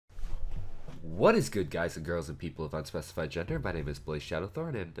What is good, guys and girls and people of unspecified gender? My name is Blaze Shadowthorn,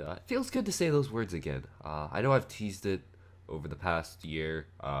 and it feels good to say those words again. I know I've teased it over the past year,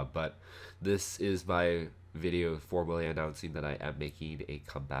 but this is my video formally announcing that I am making a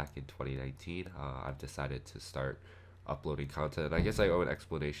comeback in 2019. I've decided to start uploading content. I guess I owe an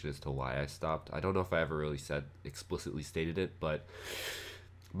explanation as to why I stopped. I don't know if I ever really explicitly stated it, but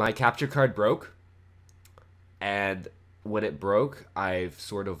my capture card broke, and when it broke, I've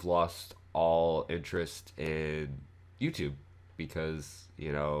sort of lost all interest in YouTube because,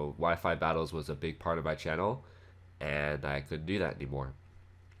 Wi-Fi battles was a big part of my channel and I couldn't do that anymore.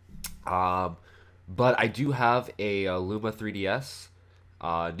 But I do have a Luma 3DS,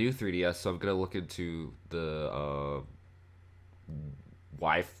 new 3DS, so I'm going to look into the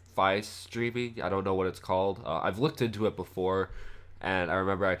Wi-Fi streaming. I don't know what it's called. I've looked into it before, and I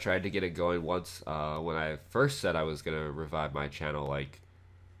remember I tried to get it going once when I first said I was going to revive my channel,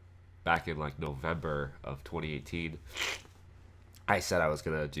 back in November of 2018. I said I was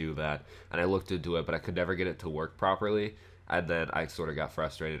going to do that, and I looked into it, but I could never get it to work properly. And then I sort of got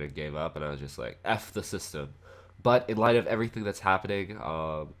frustrated and gave up, and I was just like, F the system. But in light of everything that's happening,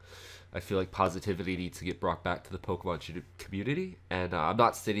 I feel like positivity needs to get brought back to the Pokemon community. And I'm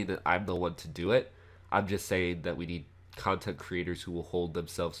not stating that I'm the one to do it. I'm just saying that we need content creators who will hold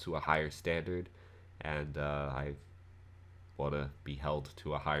themselves to a higher standard. And I want to be held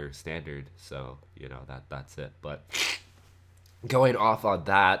to a higher standard. So, that's it. But going off on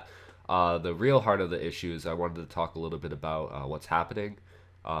that, the real heart of the issue is I wanted to talk a little bit about what's happening.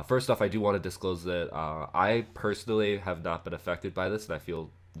 First off, I do want to disclose that I personally have not been affected by this, and I feel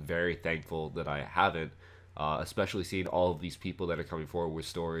very thankful that I haven't, especially seeing all of these people that are coming forward with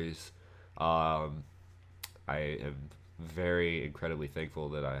stories. I am very incredibly thankful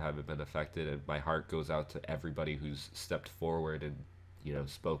that I haven't been affected, and my heart goes out to everybody who's stepped forward and,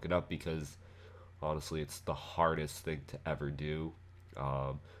 spoken up, because honestly, it's the hardest thing to ever do.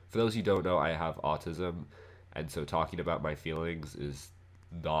 For those who don't know, I have autism, and so talking about my feelings is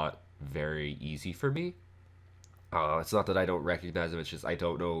not very easy for me. It's not that I don't recognize them, it's just I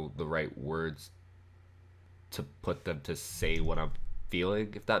don't know the right words to put them to say what I'm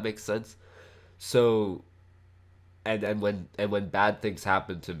feeling, if that makes sense. So, and when bad things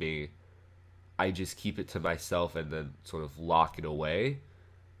happen to me, I just keep it to myself and then sort of lock it away,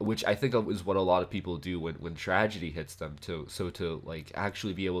 which I think is what a lot of people do when tragedy hits them, to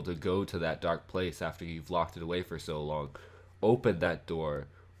actually be able to go to that dark place after you've locked it away for so long, open that door,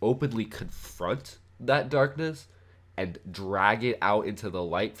 openly confront that darkness, and drag it out into the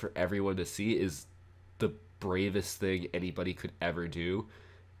light for everyone to see, is the bravest thing anybody could ever do.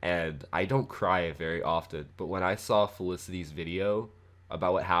 And I don't cry very often, but when I saw Felicity's video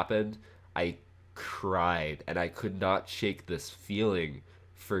about what happened, I cried, and I could not shake this feeling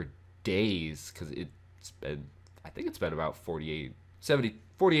for days, because I think it's been about 48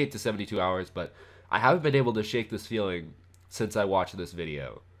 to 72 hours, but I haven't been able to shake this feeling since I watched this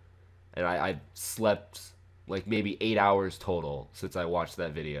video. And I slept maybe 8 hours total since I watched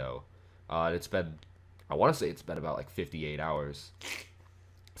that video. And I want to say it's been about 58 hours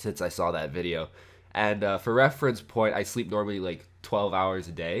since I saw that video. And for reference point, I sleep normally 12 hours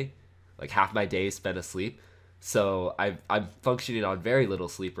a day. Half my day is spent asleep. So I'm functioning on very little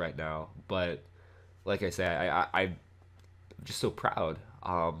sleep right now. But like I say, I'm just so proud.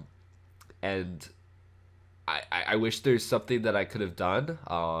 And I wish there's something that I could have done.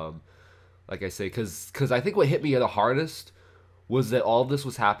 Like I say, because I think what hit me the hardest was that all of this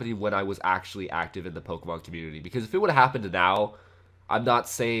was happening when I was actually active in the Pokemon community. Because if it would have happened now, I'm not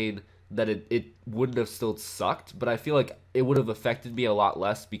saying that it wouldn't have still sucked, but I feel like it would have affected me a lot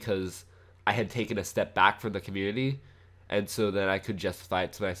less because I had taken a step back from the community. And so then I could justify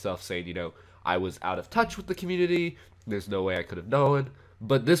it to myself saying, I was out of touch with the community. There's no way I could have known.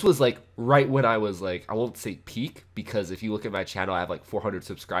 But this was right when I was I won't say peak, because if you look at my channel, I have 400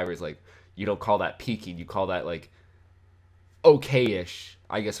 subscribers. You don't call that peaking. You call that okay-ish.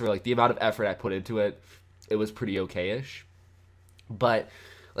 I guess for the amount of effort I put into it, it was pretty okay-ish. But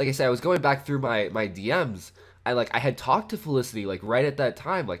like I said, I was going back through my DMs. I had talked to Felicity right at that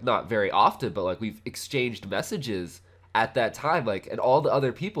time, not very often, but we've exchanged messages at that time, and all the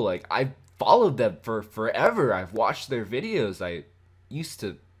other people, I've followed them for forever. I've watched their videos. I used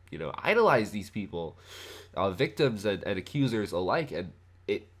to idolize these people, victims and accusers alike, and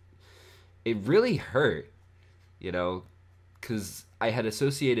it really hurt, because I had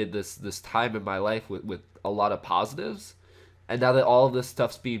associated this time in my life with a lot of positives. And now that all of this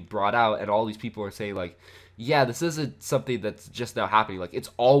stuff's being brought out and all these people are saying yeah, this isn't something that's just now happening. It's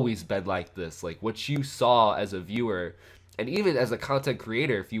always been like this. What you saw as a viewer And even as a content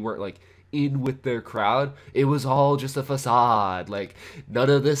creator, if you weren't like in with their crowd, it was all just a facade. Like none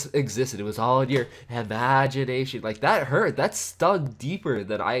of this existed. It was all in your imagination. Like that hurt. That stung deeper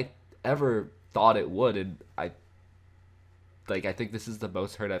than I ever thought it would. And I think this is the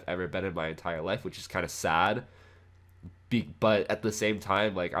most hurt I've ever been in my entire life, which is kind of sad. But at the same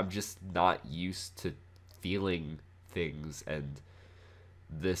time, like I'm just not used to feeling things, and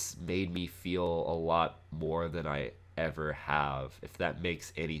this made me feel a lot more than I ever have, if that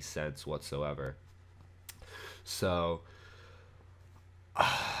makes any sense whatsoever. So,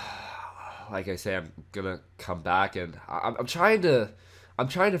 like I say, I'm gonna come back, and I'm trying to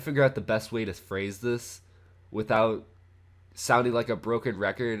figure out the best way to phrase this without sounding like a broken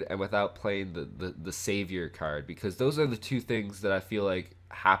record and without playing the savior card, because those are the two things that I feel like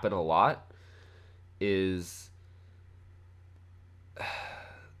happen a lot. Is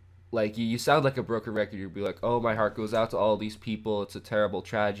like you sound like a broken record. You'd be like, "Oh, my heart goes out to all these people. It's a terrible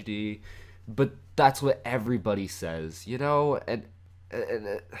tragedy," but that's what everybody says, you know. And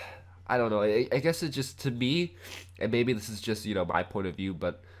I don't know. I guess it just to me, and maybe this is just my point of view,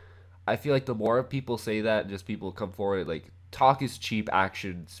 but I feel like the more people say that, and just people come forward, like talk is cheap,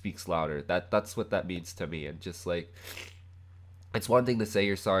 action speaks louder. That's what that means to me, and just like it's one thing to say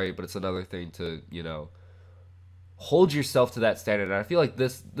you're sorry, but it's another thing to hold yourself to that standard. And I feel like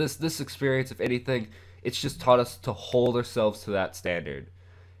this experience, if anything, it's just taught us to hold ourselves to that standard.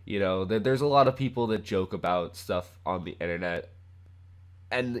 There's a lot of people that joke about stuff on the internet,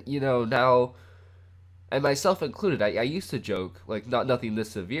 and now, and myself included, I used to joke, like not nothing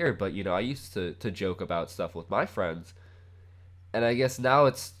this severe, but I used to joke about stuff with my friends. And I guess now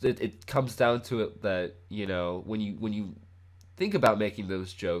it comes down to it that when you think about making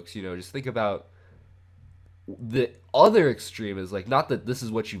those jokes, just think about the other extreme is like not that this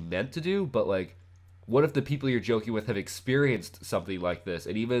is what you meant to do, but like what if the people you're joking with have experienced something like this,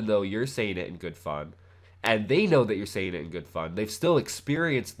 and even though you're saying it in good fun and they know that you're saying it in good fun, they've still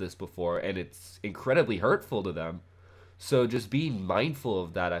experienced this before and it's incredibly hurtful to them. So just being mindful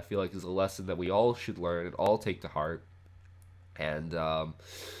of that, I feel like, is a lesson that we all should learn and all take to heart. And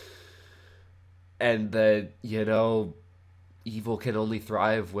that evil can only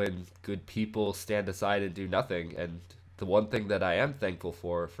thrive when good people stand aside and do nothing. And the one thing that I am thankful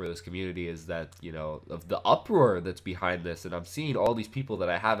for this community is that of the uproar that's behind this, and I'm seeing all these people that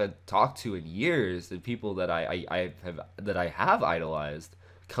I haven't talked to in years, and people that I have idolized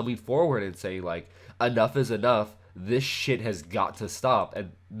coming forward and saying like enough is enough. This shit has got to stop,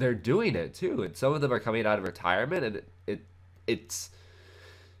 and they're doing it too. And some of them are coming out of retirement, and it's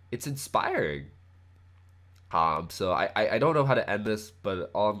it's inspiring. So I don't know how to end this, but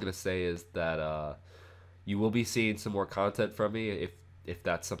all I'm gonna say is that you will be seeing some more content from me if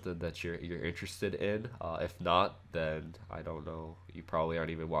that's something that you're interested in. If not, then I don't know. You probably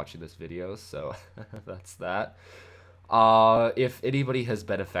aren't even watching this video, so that's that. If anybody has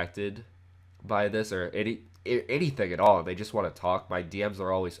been affected by this or anything at all, and they just want to talk, my DMs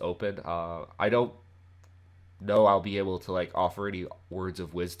are always open. I don't know I'll be able to like offer any words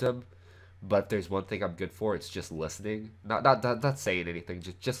of wisdom, but if there's one thing I'm good for, it's just listening. Not saying anything,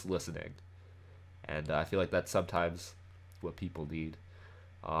 just listening. And I feel like that's sometimes what people need.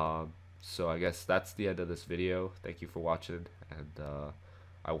 So I guess that's the end of this video. Thank you for watching, and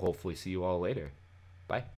I will hopefully see you all later. Bye.